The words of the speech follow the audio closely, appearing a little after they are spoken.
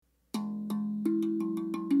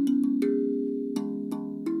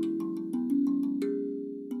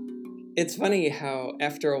It's funny how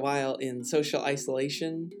after a while in social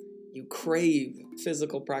isolation, you crave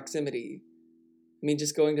physical proximity. I mean,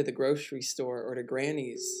 just going to the grocery store or to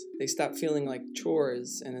Granny's, they stop feeling like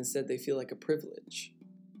chores and instead they feel like a privilege.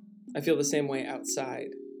 I feel the same way outside.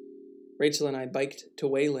 Rachel and I biked to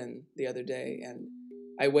Wayland the other day, and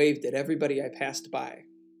I waved at everybody I passed by.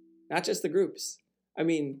 Not just the groups. I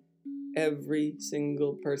mean, every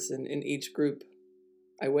single person in each group.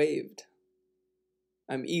 I waved.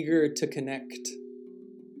 I'm eager to connect.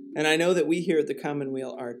 And I know that we here at the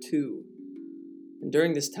Commonweal are too. And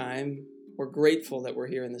during this time, we're grateful that we're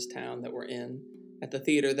here in this town that we're in, at the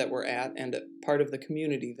theater that we're at, and a part of the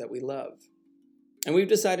community that we love. And we've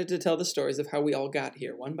decided to tell the stories of how we all got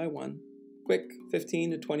here, one by one. Quick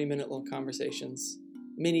 15 to 20 minute little conversations,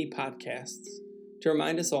 mini podcasts, to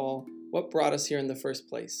remind us all what brought us here in the first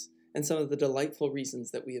place, and some of the delightful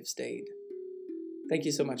reasons that we have stayed. Thank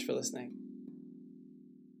you so much for listening.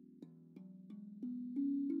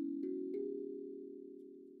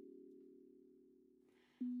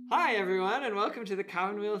 Hi, everyone, and welcome to the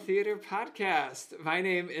Commonweal Theater Podcast. My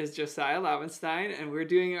name is Josiah Laubenstein, and we're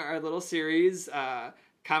doing our little series,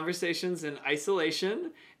 Conversations in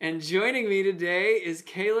Isolation. And joining me today is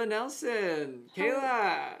Kayla Nelson. Kayla,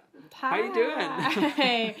 Hi. How you doing?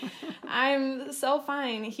 Hey, I'm so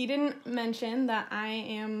fine. He didn't mention that I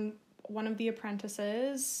am one of the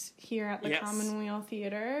apprentices here at the Commonweal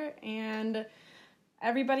Theater, and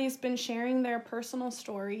everybody's been sharing their personal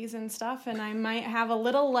stories and stuff, and I might have a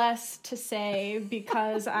little less to say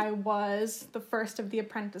because I was the first of the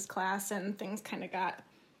apprentice class and things kind of got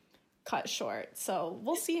cut short. So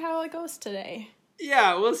we'll see how it goes today.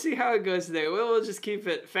 Yeah, we'll see how it goes today. We'll just keep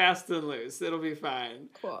it fast and loose. It'll be fine.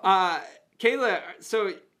 Cool. Kayla,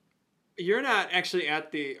 so you're not actually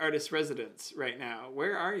at the artist residence right now.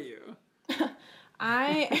 Where are you?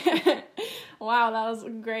 Wow, that was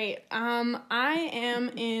great. I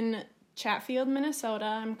am in Chatfield, Minnesota.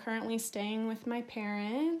 I'm currently staying with my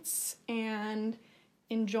parents and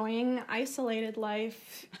enjoying isolated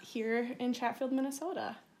life here in Chatfield,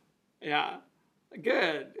 Minnesota. Yeah.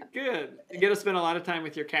 Good. You get to spend a lot of time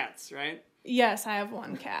with your cats, right? Yes, I have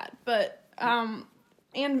one cat, but,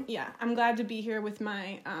 and yeah, I'm glad to be here with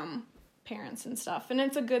my, parents and stuff. And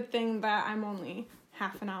it's a good thing that I'm only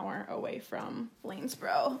half an hour away from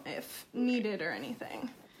Lanesboro if needed or anything.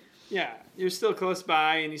 Yeah, you're still close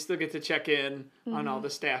by and you still get to check in on all the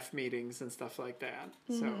staff meetings and stuff like that.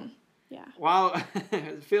 So, yeah. While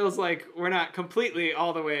it feels like we're not completely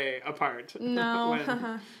all the way apart.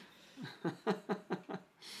 No.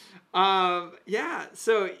 Yeah,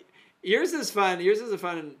 so yours is fun. Yours is a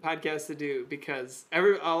fun podcast to do because a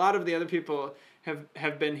lot of the other people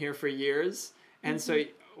have been here for years, and so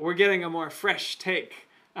we're getting a more fresh take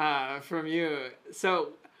from you.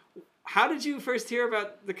 So how did you first hear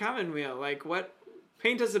about the Commonweal? Like,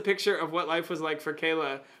 paint us a picture of what life was like for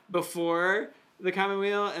Kayla before the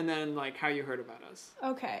Commonweal, and then like how you heard about us.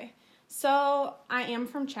 Okay, so I am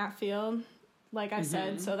from Chatfield, like I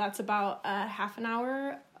said, so that's about a half an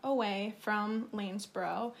hour away from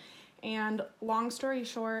Lanesboro. And long story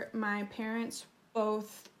short, my parents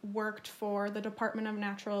both worked for the Department of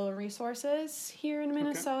Natural Resources here in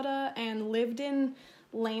Minnesota and lived in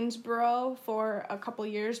Lanesboro for a couple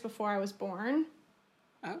years before I was born.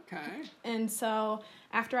 Okay. And so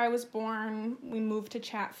after I was born, we moved to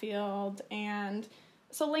Chatfield, and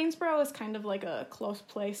so Lanesboro is kind of like a close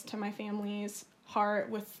place to my family's heart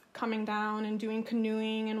with coming down and doing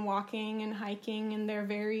canoeing and walking and hiking, and they're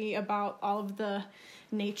very about all of the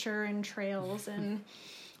nature and trails and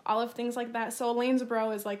all of things like that. So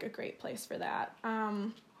Lanesboro is like a great place for that.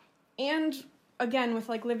 And again, with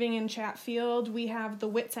like living in Chatfield, we have the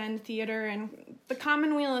Wits End Theater, and the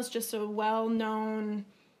Commonweal is just a well-known,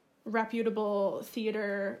 reputable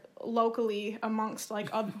theater locally amongst like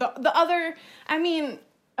amongst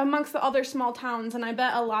the other small towns, and I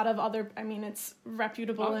bet a lot of other, it's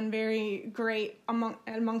reputable and very great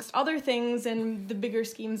amongst other things and the bigger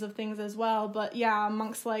schemes of things as well. But yeah,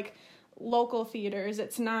 amongst like local theaters,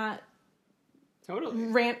 it's not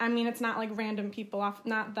totally it's not like random people off,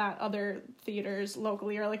 not that other theaters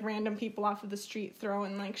locally are like random people off of the street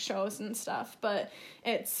throwing like shows and stuff, but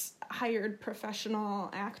it's hired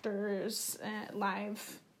professional actors at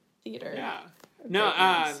live theater. Yeah. No,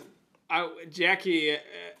 Jackie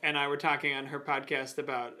and I were talking on her podcast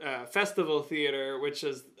about Festival Theater, which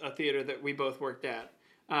is a theater that we both worked at,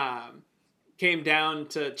 came down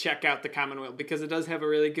to check out the Commonweal because it does have a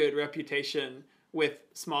really good reputation with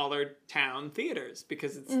smaller town theaters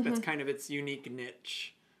because that's kind of its unique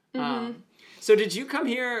niche. So did you come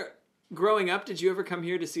here growing up? Did you ever come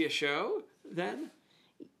here to see a show then?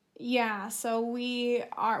 Yeah, so we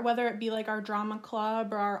are, whether it be like our drama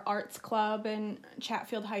club or our arts club in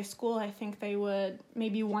Chatfield High School, I think they would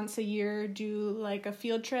maybe once a year do like a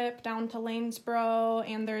field trip down to Lanesboro.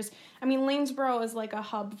 And Lanesboro is like a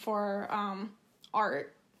hub for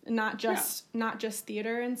art, not just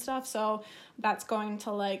theater and stuff. So that's going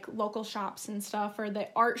to like local shops and stuff, or the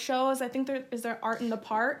art shows. I think there art in the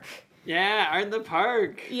park. Yeah, Art in the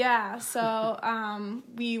Park. Yeah, so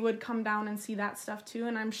we would come down and see that stuff too,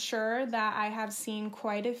 and I'm sure that I have seen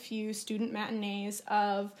quite a few student matinees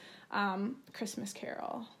of Christmas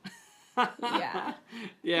Carol.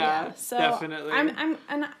 Yeah. So definitely.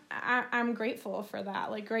 I'm grateful for that.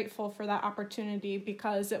 Like grateful for that opportunity,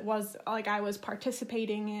 because it was like I was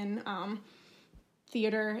participating in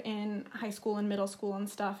theater in high school and middle school and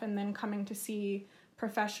stuff, and then coming to see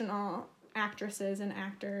professional actresses and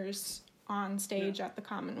actors on stage at the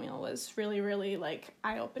Commonweal was really, really like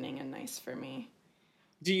eye-opening and nice for me.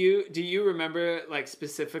 Do you remember like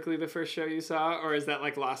specifically the first show you saw, or is that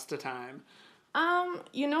like lost to time?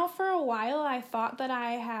 For a while I thought that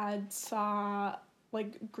I had saw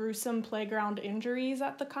like gruesome playground injuries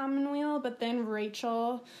at the Commonweal, but then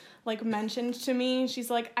Rachel like mentioned to me,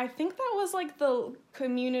 she's like, I think that was like the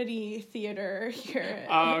community theater here in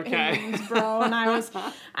Lanesboro. And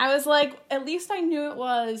I was like, at least I knew it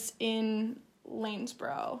was in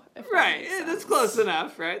Lanesboro. Right. That's close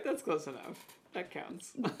enough, right? That's close enough. That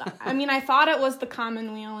counts. I thought it was the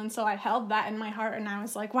Commonweal, and so I held that in my heart, and I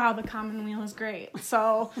was like, wow, the Commonweal is great.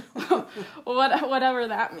 So whatever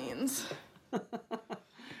that means.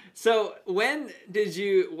 So when did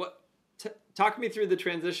you talk me through the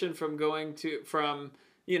transition from coming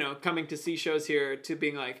to see shows here to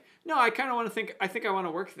being like, no, I kind of want to I think I want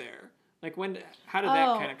to work there. Like how did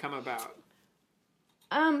that kind of come about?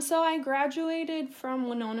 So I graduated from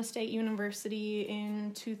Winona State University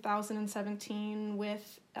in 2017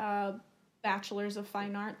 with a Bachelor's of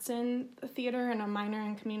Fine Arts in theater and a minor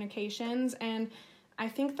in communications, and I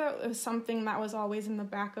think that was something that was always in the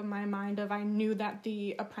back of my mind I knew that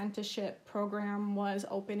the apprenticeship program was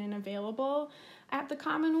open and available at the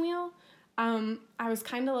Commonweal. I was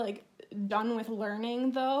kind of like done with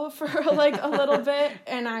learning though for like a little bit,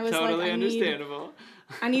 and I was totally like, understandable.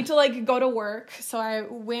 I need to like go to work. So I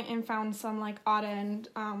went and found some like odd end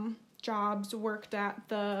jobs, worked at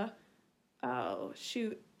the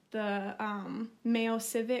Mayo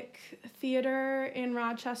Civic Theater in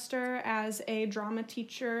Rochester as a drama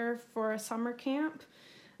teacher for a summer camp.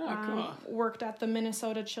 Oh, cool. Worked at the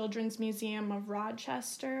Minnesota Children's Museum of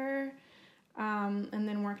Rochester, and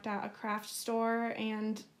then worked at a craft store.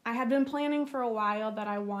 And I had been planning for a while that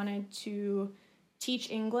I wanted to teach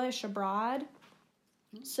English abroad.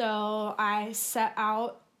 So I set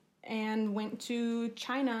out and went to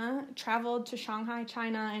China, traveled to Shanghai,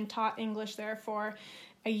 China, and taught English there for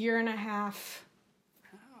a year and a half.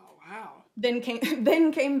 Oh, wow. Then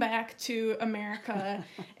came back to America,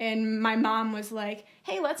 and my mom was like,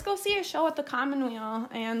 hey, let's go see a show at the Commonweal,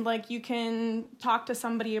 and like you can talk to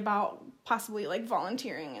somebody about possibly like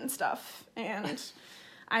volunteering and stuff. And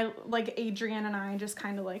Adrian and I just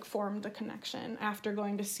kind of like formed a connection after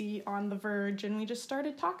going to see On the Verge, and we just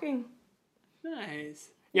started talking.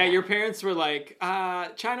 Nice. Yeah, your parents were like,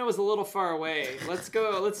 China was a little far away. Let's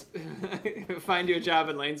find you a job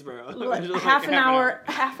in Lanesboro. Half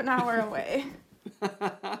an hour away.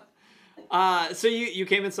 So you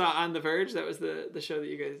came and saw On the Verge? That was the show that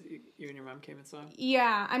you and your mom came and saw?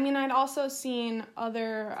 Yeah. I'd also seen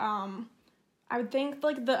other, I would think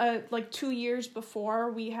like 2 years before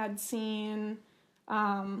we had seen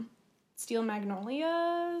Steel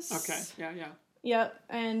Magnolias. Okay, yeah. Yep,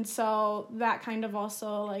 and so that kind of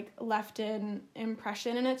also like left an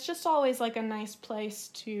impression, and it's just always like a nice place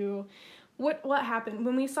to. What happened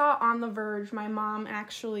when we saw On the Verge? My mom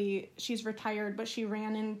she's retired, but she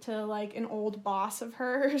ran into like an old boss of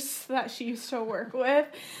hers that she used to work with,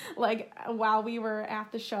 like while we were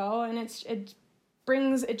at the show, and it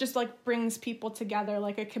just brings people together,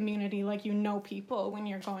 like a community, like people when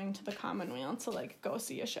you're going to the Commonweal to like go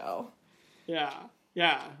see a show.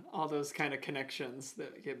 Yeah, all those kind of connections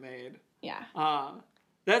that get made. Yeah.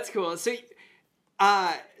 That's cool. So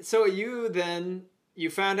you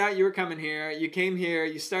found out you were coming here. You came here.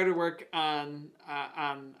 You started work on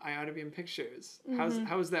I Ought to Be in Pictures. Mm-hmm.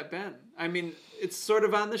 How's that been? I mean, it's sort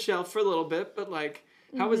of on the shelf for a little bit, but like,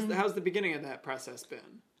 how's the beginning of that process been?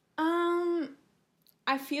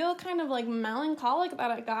 I feel kind of like melancholic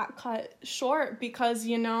that it got cut short because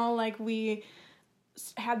like we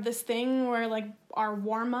had this thing where like our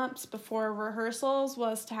warm-ups before rehearsals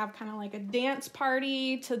was to have kind of like a dance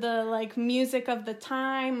party to the like music of the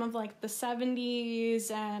time of like the 70s,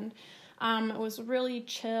 and It was really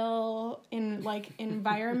chill in like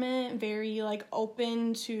environment, very like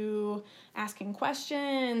open to asking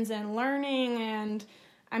questions and learning. And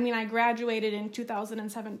I mean, I graduated in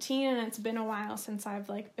 2017, and it's been a while since I've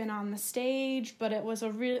like been on the stage, but it was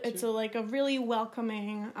a really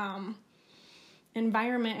welcoming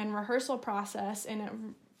environment and rehearsal process. And it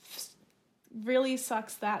really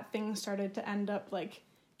sucks that things started to end up like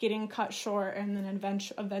getting cut short, and then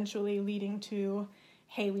eventually leading to,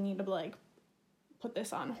 hey, we need to like put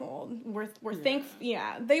this on hold. We're thankful.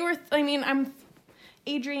 Yeah, they were. I mean, I'm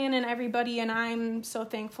Adrian and everybody, and I'm so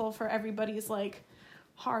thankful for everybody's like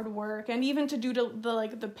hard work, and even to do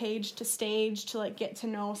the page to stage to like get to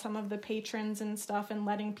know some of the patrons and stuff and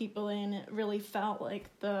letting people in. It really felt like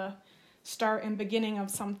the start and beginning of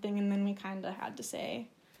something, and then we kind of had to say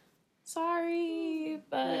sorry,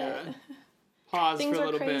 but pause things for a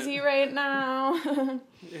are little crazy bit right now.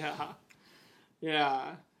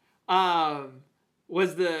 Yeah. Were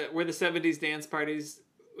the 70s dance parties,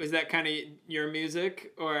 was that kind of your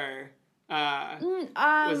music, or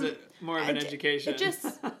was it more of an education?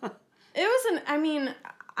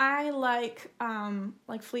 I like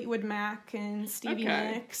Fleetwood Mac and Stevie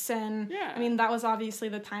Nicks, and I mean, that was obviously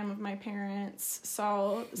the time of my parents,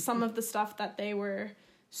 so some of the stuff that they were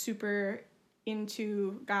super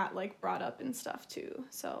into got like brought up and stuff too,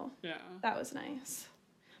 so that was nice.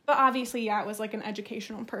 But obviously, it was like an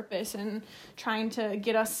educational purpose and trying to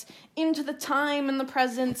get us into the time and the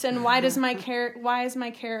presence, and why is my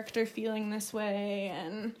character feeling this way,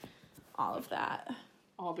 and all of that.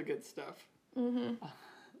 All the good stuff. Mm-hmm.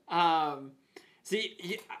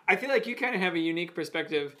 See, I feel like you kind of have a unique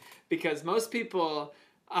perspective, because most people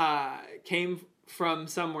came from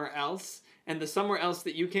somewhere else, and the somewhere else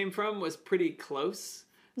that you came from was pretty close.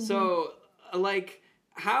 Mm-hmm. So, like,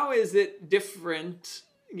 how is it different,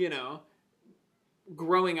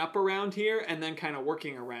 growing up around here and then kind of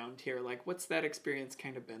working around here? Like, what's that experience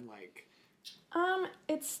kind of been like?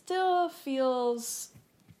 It still feels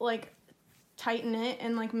like tight-knit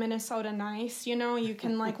and like Minnesota nice, you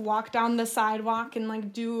can like walk down the sidewalk and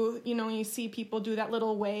like do, you see people do that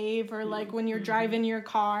little wave, or like when you're driving your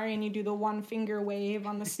car and you do the one finger wave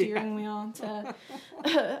on the steering wheel to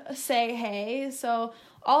say hey. So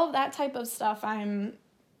all of that type of stuff I'm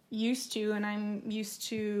used to, and I'm used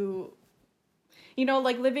to,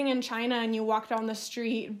 like living in China, and you walk down the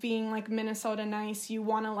street being like Minnesota nice, you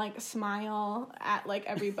want to like smile at like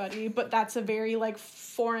everybody, but that's a very like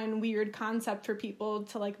foreign, weird concept for people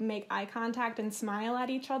to like make eye contact and smile at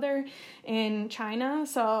each other in China.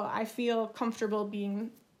 So I feel comfortable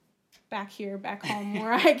being back home,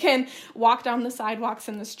 where I can walk down the sidewalks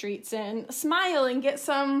and the streets and smile and get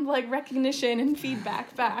some like recognition and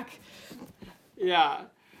feedback back. Yeah.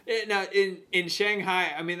 Now in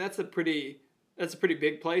Shanghai, I mean, that's a pretty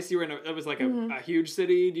big place. You were in it was like a huge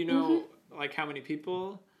city. Do you know like how many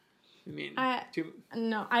people? I mean,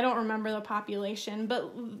 no, I don't remember the population,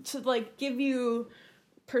 but to like give you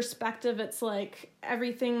perspective, it's like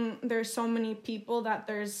everything, there's so many people that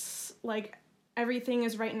there's like everything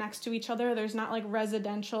is right next to each other. There's not like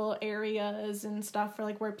residential areas and stuff for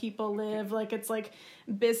like where people live. Like it's like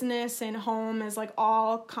business and home is like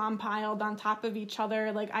all compiled on top of each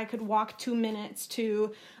other. Like I could walk 2 minutes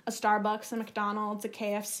to a Starbucks, a McDonald's, a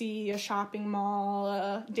KFC, a shopping mall,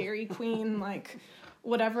 a Dairy Queen, like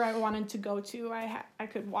whatever I wanted to go to, I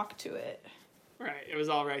could walk to it. Right. It was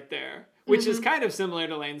all right there, which is kind of similar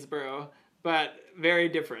to Lanesboro, but very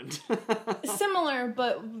different. Similar,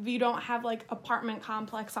 but you don't have like apartment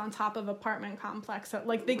complex on top of apartment complex.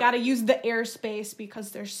 Like they got to use the airspace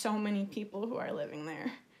because there's so many people who are living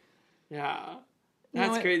there. Yeah.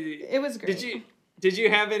 That's crazy. It was great. Did you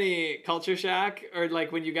have any culture shock, or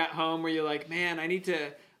like when you got home were you like, man,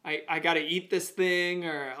 I got to eat this thing,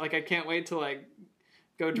 or like I can't wait to like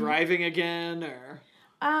go driving again, or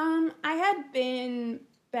I had been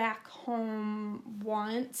back home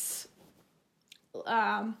once.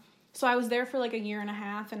 So I was there for like a year and a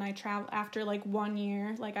half, and I traveled after like 1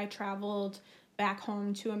 year, like I traveled back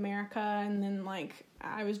home to America, and then like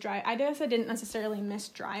I guess I didn't necessarily miss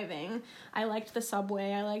driving. I liked the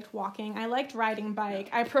subway, I liked walking, I liked riding bike.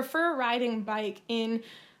 I prefer riding bike in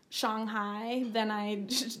Shanghai than I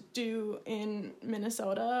do in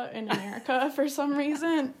Minnesota in America for some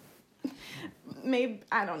reason. Maybe,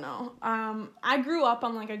 I don't know. I grew up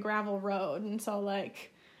on like a gravel road, and so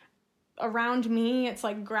like around me, it's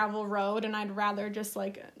like gravel road, and I'd rather just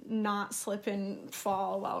like not slip and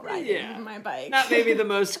fall while riding my bike. Not maybe the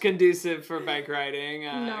most conducive for bike riding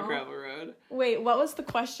on No. a gravel road. Wait, what was the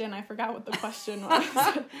question? I forgot what the question was.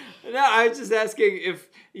 No, I was just asking if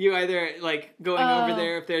you either like going over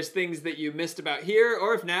there, if there's things that you missed about here,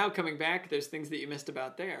 or if now coming back, there's things that you missed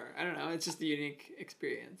about there. I don't know. It's just a unique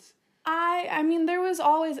experience. I mean, there was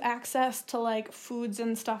always access to, like, foods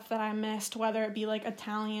and stuff that I missed, whether it be, like,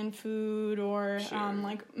 Italian food or,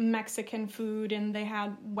 like, Mexican food, and they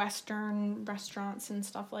had Western restaurants and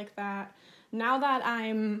stuff like that. Now that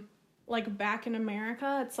I'm, like, back in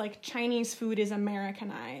America, it's like Chinese food is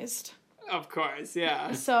Americanized. Of course,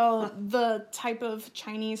 yeah. So the type of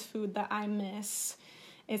Chinese food that I miss,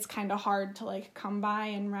 it's kind of hard to, like, come by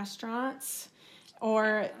in restaurants.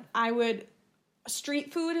 Or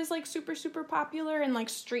street food is, like, super, super popular, and, like,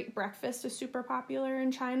 street breakfast is super popular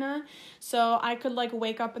in China. So I could, like,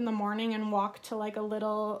 wake up in the morning and walk to, like, a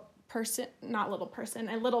little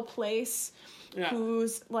place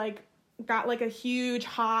who's, like, got, like, a huge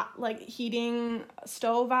hot, like, heating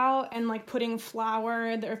stove out and, like, putting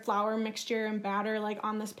their flour mixture and batter, like,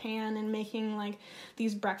 on this pan and making, like,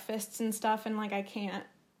 these breakfasts and stuff, and, like, I can't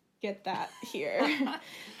get that here.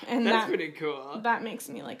 And that's pretty cool. That makes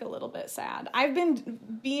me, like, a little bit sad. I've been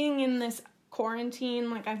being in this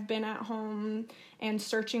quarantine, like, I've been at home and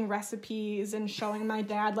searching recipes and showing my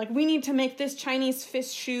dad, like, we need to make this Chinese fish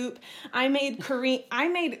soup. I made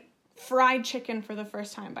fried chicken for the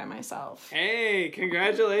first time by myself. Hey,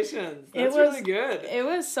 congratulations. That's really good. It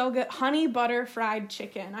was so good. Honey butter fried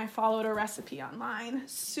chicken. I followed a recipe online.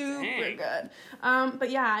 Super good. But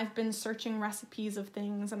yeah, I've been searching recipes of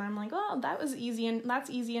things, and I'm like, oh, that was easy, and that's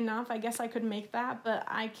easy enough. I guess I could make that, but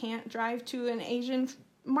I can't drive to an Asian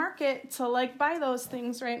market to, like, buy those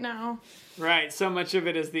things right now. Right. So much of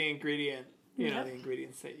it is the ingredient, the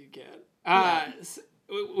ingredients that you get.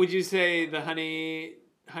 Would you say the honey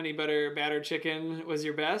butter battered chicken was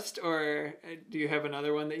your best, or do you have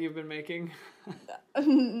another one that you've been making?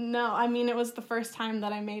 No, I mean, it was the first time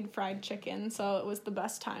that I made fried chicken, so it was the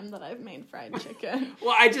best time that I've made fried chicken.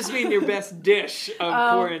 Well, I just mean your best dish of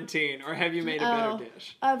quarantine, or have you made a better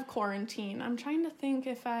dish? Of quarantine. I'm trying to think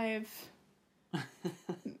if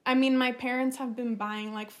I mean, my parents have been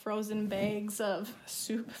buying, like, frozen bags of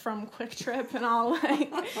soup from Quick Trip, and I'll, like,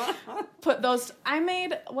 put those.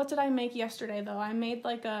 What did I make yesterday, though? I made,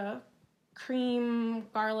 like, a cream,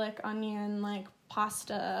 garlic, onion, like,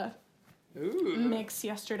 pasta mix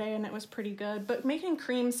yesterday, and it was pretty good. But making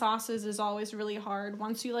cream sauces is always really hard.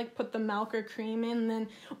 Once you, like, put the milk or cream in,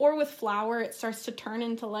 or with flour, it starts to turn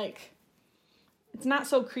into, like, it's not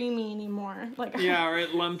so creamy anymore. Like, yeah, or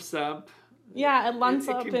it lumps up. Yeah, it lumps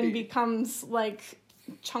up and becomes, like,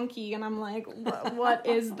 chunky, and I'm like, what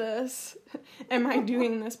is this? Am I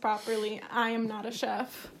doing this properly? I am not a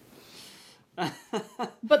chef.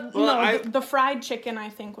 But the fried chicken, I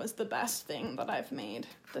think, was the best thing that I've made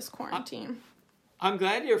this quarantine. I'm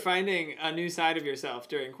glad you're finding a new side of yourself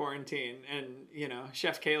during quarantine, and,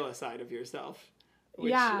 Chef Kayla side of yourself.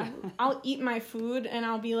 Yeah, I'll eat my food, and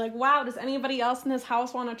I'll be like, wow, does anybody else in this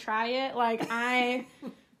house want to try it?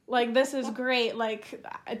 Like, this is great. Like,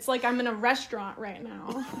 it's like I'm in a restaurant right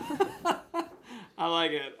now. I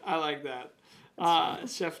like it. I like that.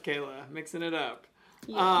 Chef Kayla, mixing it up.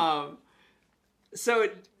 Yeah. So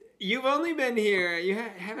you've only been here,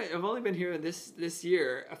 I've only been here this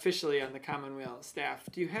year officially on the Commonweal staff.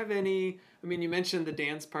 Do you have any, you mentioned the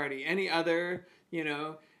dance party, any other,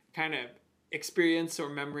 kind of experience or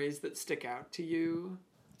memories that stick out to you?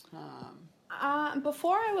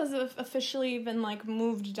 Before I was officially even, like,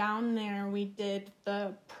 moved down there, we did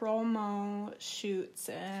the promo shoots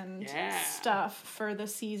and stuff for the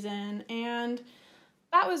season, and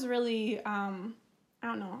that was really, I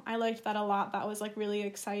don't know, I liked that a lot. That was, like, really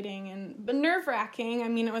exciting but nerve-wracking. I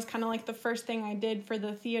mean, it was kind of like the first thing I did for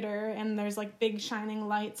the theater, and there's, like, big shining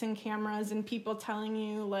lights and cameras and people telling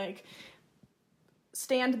you, like,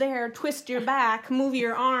 stand there, twist your back, move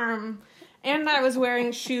your arm. And I was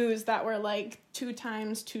wearing shoes that were, like, 2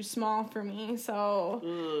 times too small for me,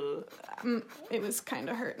 so it was kind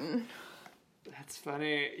of hurting. That's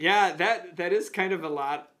funny. Yeah, that is kind of a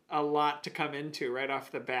lot to come into right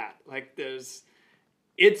off the bat. Like,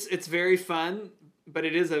 it's very fun, but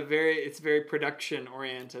it's very production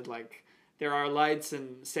oriented. Like, there are lights,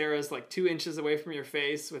 and Sarah's, like, 2 inches away from your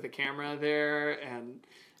face with a camera there, and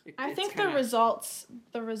I think the results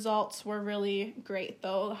were really great,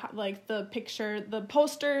 though. Like, the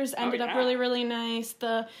posters ended up really, really nice.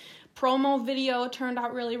 The promo video turned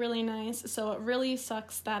out really, really nice. So it really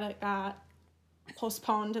sucks that it got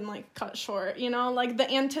postponed and, like, cut short. Like,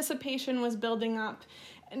 the anticipation was building up.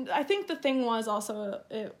 And I think the thing was also,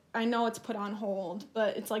 I know it's put on hold,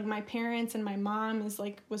 but it's like my parents and my mom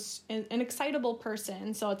was an excitable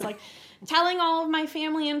person. So it's like telling all of my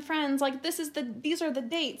family and friends, like, these are the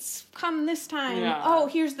dates. Come this time. Yeah. Oh,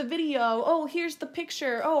 here's the video. Oh, here's the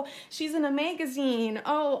picture. Oh, she's in a magazine.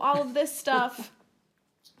 Oh, all of this stuff.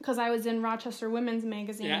 Because I was in Rochester Women's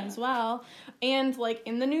Magazine as well. And, like,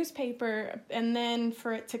 in the newspaper. And then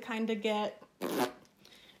for it to kind of get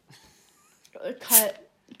cut...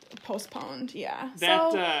 postponed, yeah.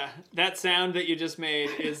 That sound that you just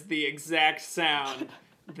made is the exact sound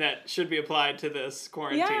that should be applied to this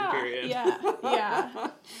quarantine period.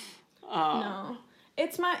 Yeah. No,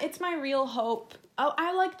 it's my real hope. Oh,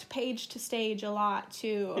 I liked Page to Stage a lot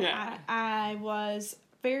too. Yeah. I was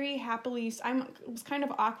very happily. It was kind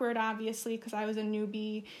of awkward, obviously, because I was a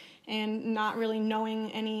newbie and not really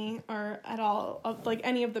knowing any or at all of like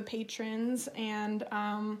any of the patrons and.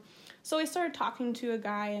 So I started talking to a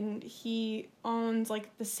guy, and he owns,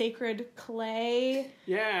 like, the Sacred Clay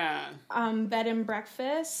bed and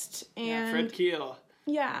breakfast. And Fred Keel.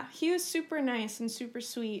 Yeah, he was super nice and super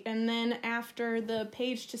sweet. And then after the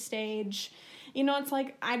Page to Stage, you know, it's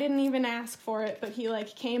like, I didn't even ask for it, but he,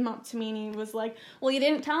 like, came up to me, and he was like, well, you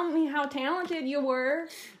didn't tell me how talented you were.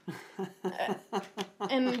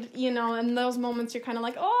 And, you know, in those moments, you're kind of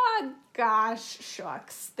like, oh, gosh,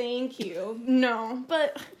 shucks, thank you. No,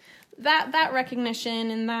 but... That recognition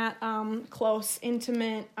and that close,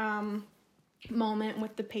 intimate moment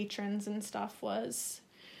with the patrons and stuff was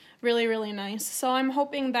really, really nice. So I'm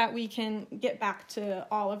hoping that we can get back to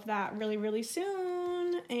all of that really, really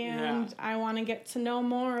soon. And I want to get to know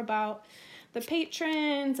more about the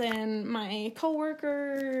patrons and my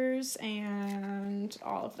coworkers and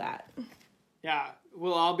all of that. Yeah,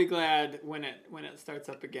 we'll all be glad when it starts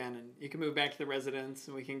up again, and you can move back to the residence,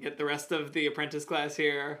 and we can get the rest of the apprentice class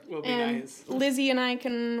here. Will be nice. Lizzie and I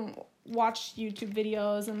can watch YouTube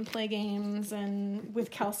videos and play games, and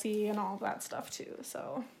with Kelsey and all of that stuff too.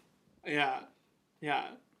 So. Yeah.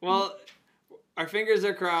 Well, our fingers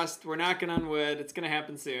are crossed. We're knocking on wood. It's gonna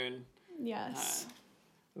happen soon. Yes.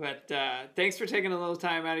 But thanks for taking a little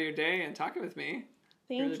time out of your day and talking with me.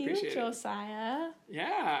 Thank you, Josiah.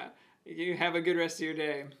 Yeah. You have a good rest of your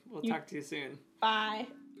day. We'll talk to you soon. Bye.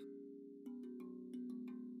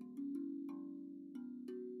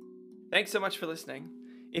 Thanks so much for listening.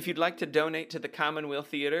 If you'd like to donate to the Commonweal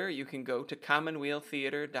Theater, you can go to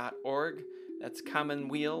commonwealtheater.org. That's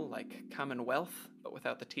Commonweal, like Commonwealth, but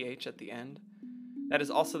without the TH at the end. That is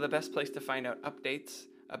also the best place to find out updates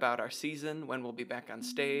about our season, when we'll be back on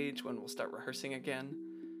stage, when we'll start rehearsing again.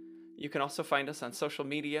 You can also find us on social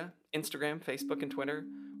media, Instagram, Facebook, and Twitter.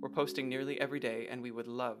 We're posting nearly every day, and we would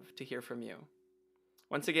love to hear from you.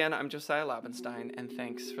 Once again, I'm Josiah Laubenstein, and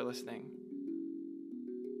thanks for listening.